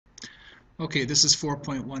Okay, this is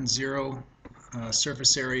 4.10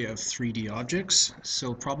 surface area of 3D objects.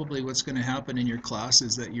 So probably what's going to happen in your class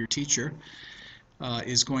is that your teacher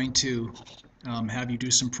is going to have you do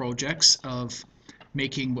some projects of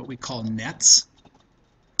making what we call nets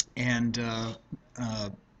and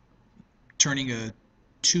turning a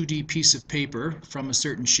 2D piece of paper from a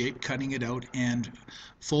certain shape, cutting it out and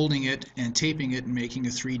folding it and taping it and making a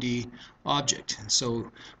 3D object.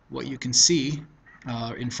 So what you can see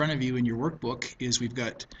in front of you in your workbook is we've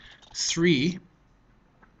got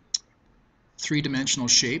three-dimensional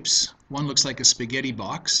shapes. One looks like a spaghetti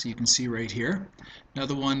box, you can see right here.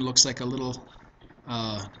 Another one looks like a little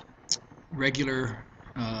regular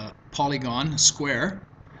polygon square,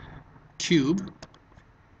 cube,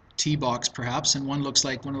 tea box perhaps, and one looks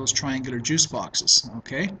like one of those triangular juice boxes.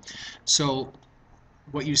 Okay, so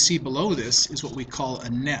what you see below this is what we call a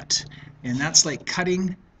net, and that's like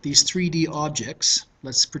cutting these 3D objects.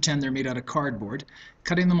 Let's pretend they're made out of cardboard,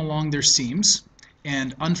 cutting them along their seams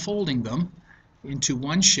and unfolding them into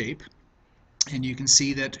one shape, and you can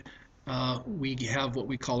see that we have what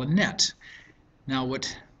we call a net. Now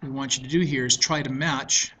what we want you to do here is try to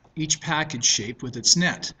match each package shape with its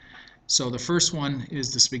net. So the first one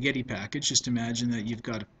is the spaghetti package. Just imagine that you've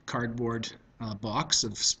got a cardboard box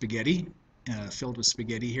of spaghetti filled with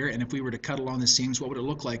spaghetti here, and if we were to cut along the seams, what would it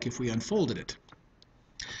look like if we unfolded it?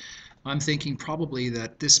 I'm thinking probably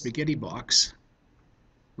that this spaghetti box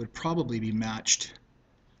would probably be matched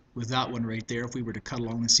with that one right there if we were to cut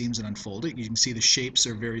along the seams and unfold it. You can see the shapes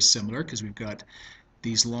are very similar because we've got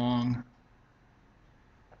these long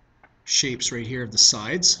shapes right here of the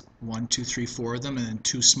sides, 1, 2, 3, 4 of them, and then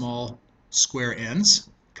two small square ends,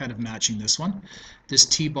 kind of matching this one. This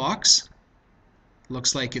tea box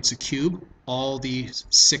looks like it's a cube. All the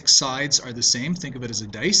 6 sides are the same. Think of it as a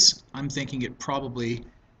dice. I'm thinking it probably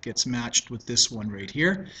gets matched with this one right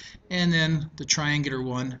here. And then the triangular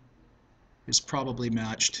one is probably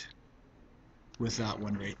matched with that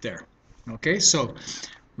one right there. Okay, so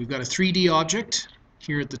we've got a 3D object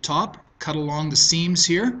here at the top, cut along the seams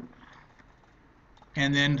here,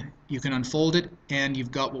 and then you can unfold it and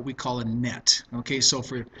you've got what we call a net. Okay, so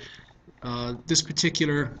for this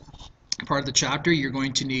particular part of the chapter, you're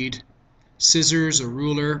going to need scissors, a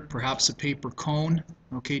ruler, perhaps a paper cone,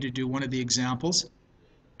 okay, to do one of the examples.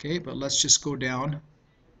 Okay, but let's just go down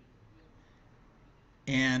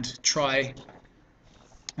and try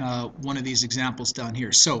one of these examples down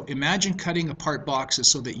here. So imagine cutting apart boxes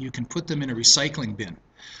so that you can put them in a recycling bin.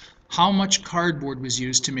 How much cardboard was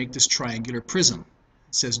used to make this triangular prism?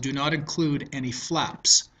 It says do not include any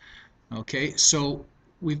flaps. Okay, so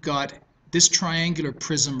we've got this triangular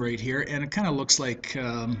prism right here, and it kind of looks like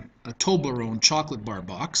a Toblerone chocolate bar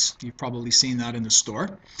box. You've probably seen that in the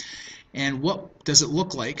store. And what does it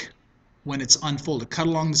look like when it's unfolded? Cut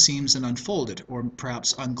along the seams and unfold it, or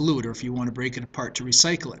perhaps unglue it, or if you want to break it apart to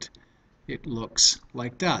recycle it. It looks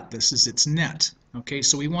like that. This is its net. Okay,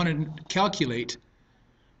 so we want to calculate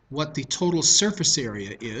what the total surface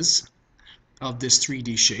area is of this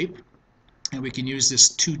 3D shape, and we can use this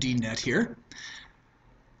 2D net here.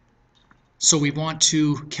 So we want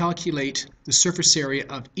to calculate the surface area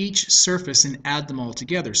of each surface and add them all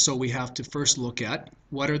together. So we have to first look at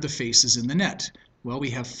what are the faces in the net. Well, we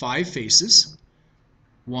have 5 faces.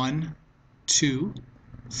 1, 2,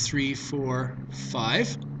 3, 4,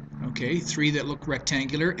 5. Okay, 3 that look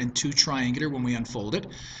rectangular and 2 triangular when we unfold it.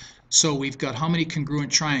 So we've got how many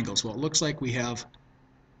congruent triangles? Well, it looks like we have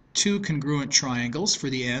 2 congruent triangles for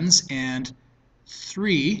the ends and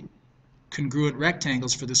 3 congruent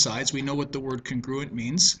rectangles for the sides. We know what the word congruent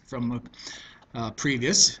means from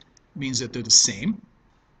previous. It means that they're the same.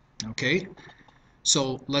 Okay,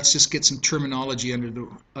 so let's just get some terminology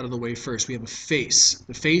out of the way first. We have a face.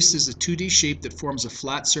 The face is a 2D shape that forms a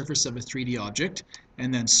flat surface of a 3D object,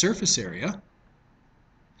 and then surface area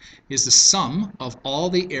is the sum of all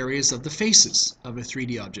the areas of the faces of a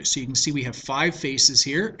 3D object. So you can see we have 5 faces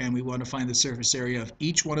here, and we want to find the surface area of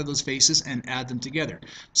each one of those faces and add them together.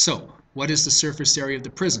 So what is the surface area of the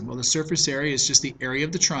prism? Well, the surface area is just the area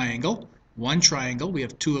of the triangle. One triangle, we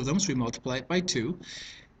have 2 of them, so we multiply it by 2,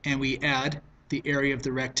 and we add the area of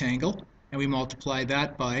the rectangle, and we multiply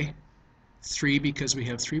that by 3 because we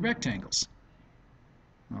have 3 rectangles.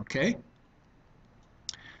 Okay,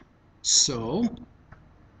 so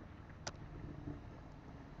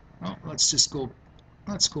well, let's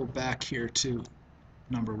go back here to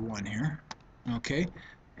number 1 here. Okay,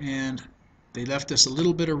 and they left us a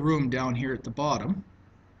little bit of room down here at the bottom.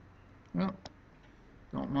 Well,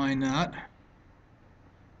 don't mind that.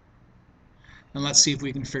 And let's see if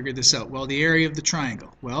we can figure this out. Well, the area of the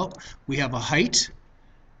triangle. Well, we have a height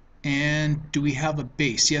And do we have a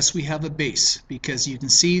base? Yes, we have a base, because you can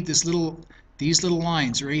see these little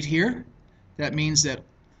lines right here. That means that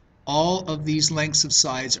all of these lengths of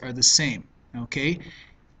sides are the same. Okay?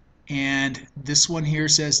 And this one here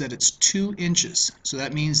says that it's 2 inches. So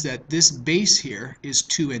that means that this base here is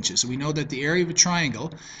 2 inches. So we know that the area of a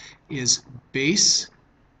triangle is base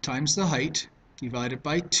times the height divided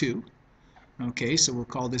by 2. Okay, so we'll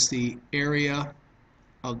call this the area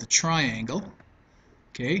of the triangle.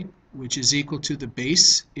 Okay, which is equal to the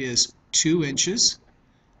base is 2 inches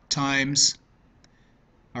times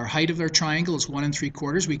our height of our triangle is 1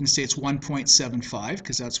 3/4. We can say it's 1.75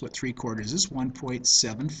 because that's what 3/4 is,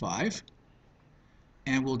 1.75.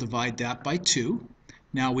 And we'll divide that by 2.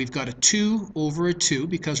 Now we've got a 2 over a 2.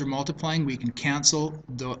 Because we're multiplying, we can cancel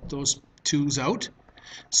those 2's out.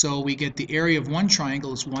 So we get the area of one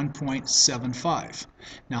triangle is 1.75.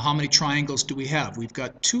 Now how many triangles do we have? We've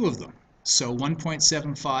got 2 of them. So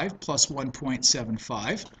 1.75 plus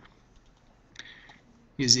 1.75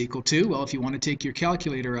 is equal to, well, if you want to take your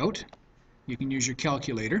calculator out, you can use your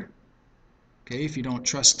calculator. Okay, if you don't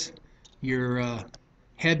trust your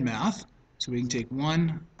head math. So we can take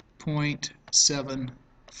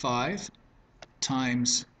 1.75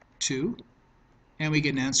 times 2, and we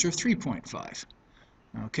get an answer of 3.5.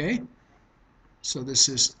 Okay, so this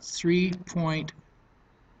is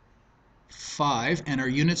 3.5, and our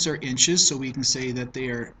units are inches, so we can say that they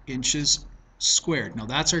are inches squared. Now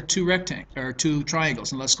that's our two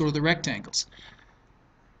triangles, and let's go to the rectangles.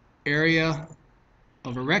 Area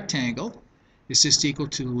of a rectangle is just equal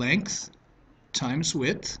to length times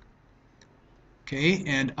width. Okay,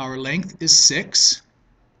 and our length is 6,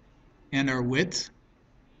 and our width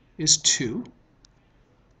is 2,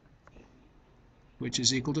 which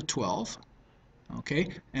is equal to 12. Okay,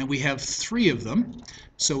 and we have 3 of them,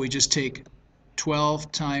 so we just take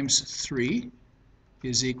 12 times 3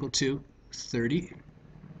 is equal to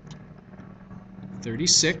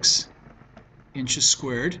 36 inches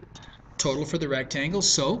squared total for the rectangle.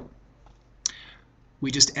 So we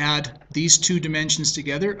just add these two dimensions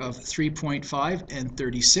together of 3.5 and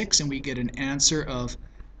 36, and we get an answer of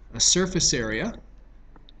a surface area.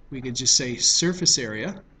 We could just say surface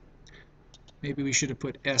area. Maybe we should have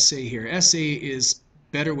put SA here. SA is a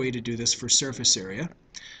better way to do this for surface area.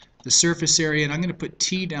 The surface area, and I'm going to put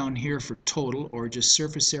T down here for total, or just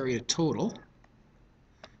surface area total,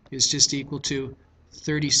 is just equal to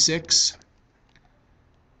 36,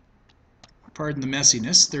 pardon the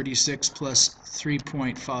messiness, 36 plus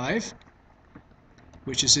 3.5,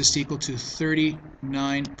 which is just equal to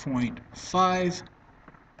 39.5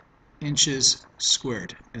 inches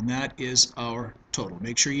squared. And that is our total.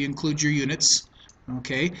 Make sure you include your units.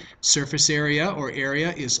 Okay, surface area or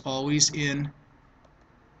area is always in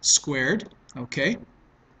squared. Okay,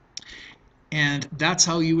 and that's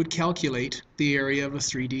how you would calculate the area of a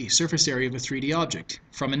 3D surface area of a 3D object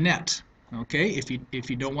from a net. Okay, if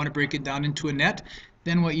you don't want to break it down into a net,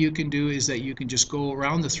 then what you can do is that you can just go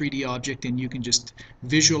around the 3D object and you can just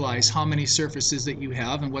visualize how many surfaces that you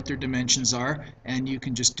have and what their dimensions are, and you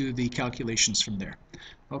can just do the calculations from there.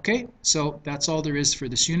 Okay, so that's all there is for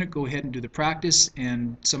this unit. Go ahead and do the practice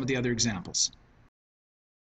and some of the other examples.